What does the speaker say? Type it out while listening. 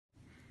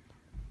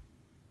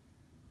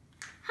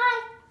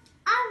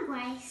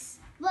Grace.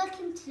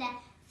 Welcome to the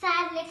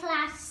third little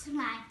artist of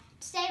mine.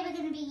 Today we're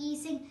going to be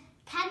using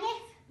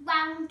Kenneth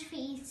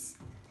Rowntree's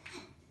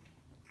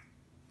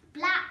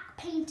black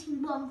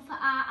painting one for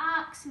our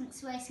arcs and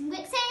racing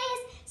bricks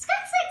Sketch.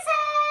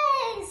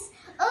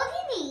 All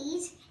you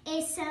need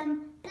is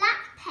some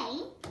black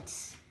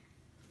paint,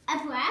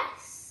 a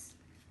brush,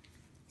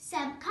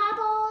 some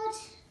cardboard,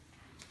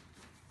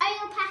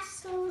 oil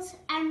pastels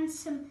and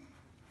some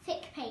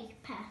thick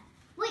paper.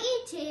 What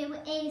you do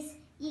is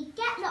you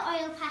get the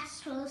oil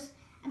pastels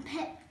and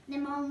put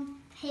them on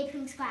paper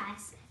and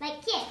squares,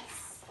 like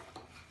this.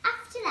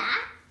 After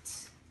that,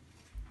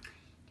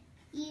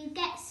 you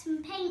get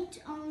some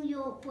paint on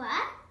your brush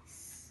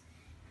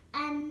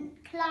and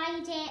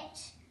glide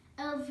it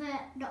over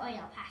the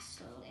oil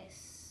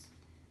pastels.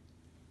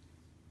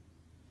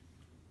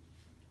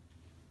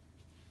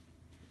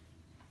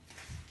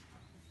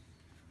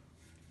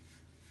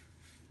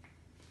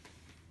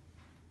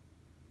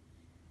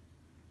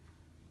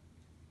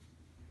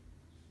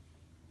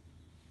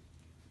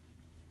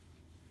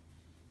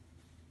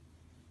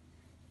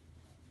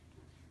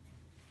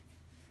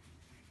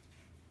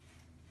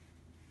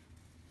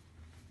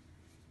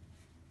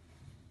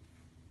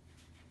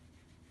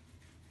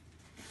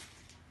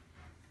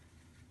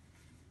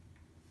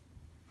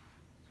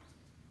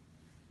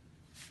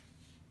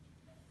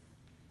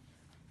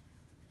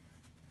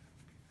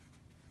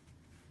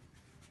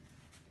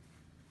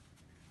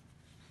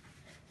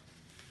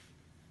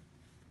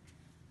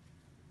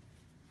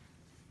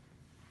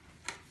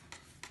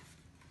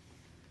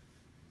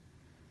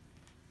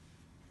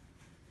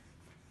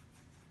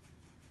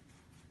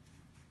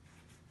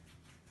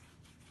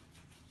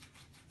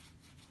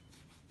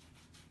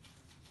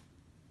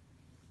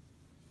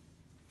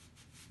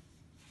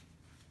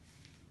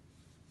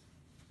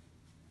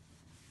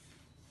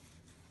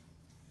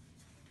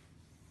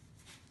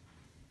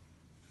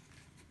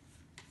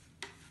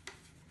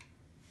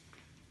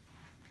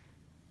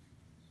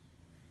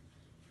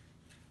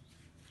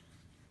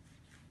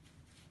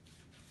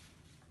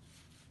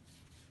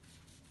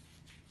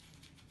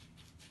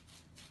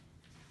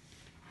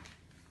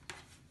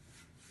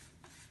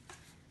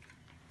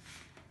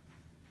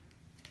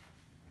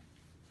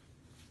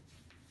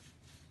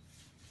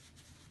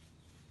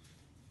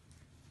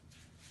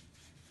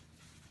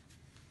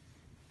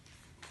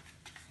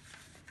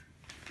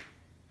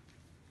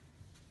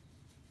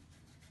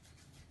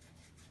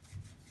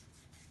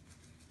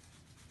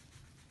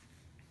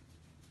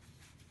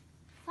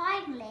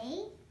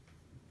 Finally,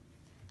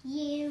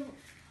 you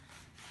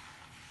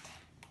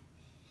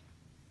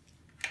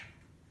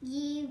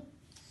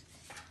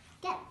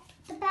get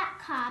the black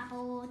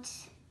cardboard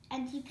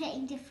and you put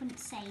in different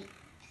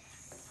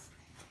shapes.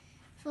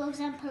 For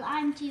example,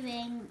 I'm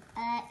doing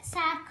a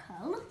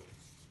circle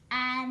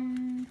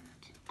and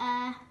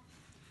a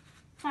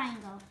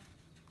triangle.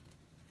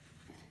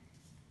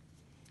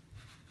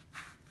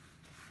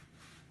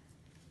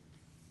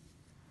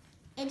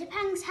 It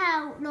depends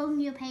how long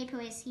your paper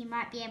is, you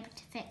might be able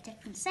to fit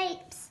different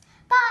shapes.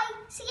 Bye!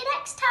 See you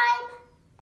next time!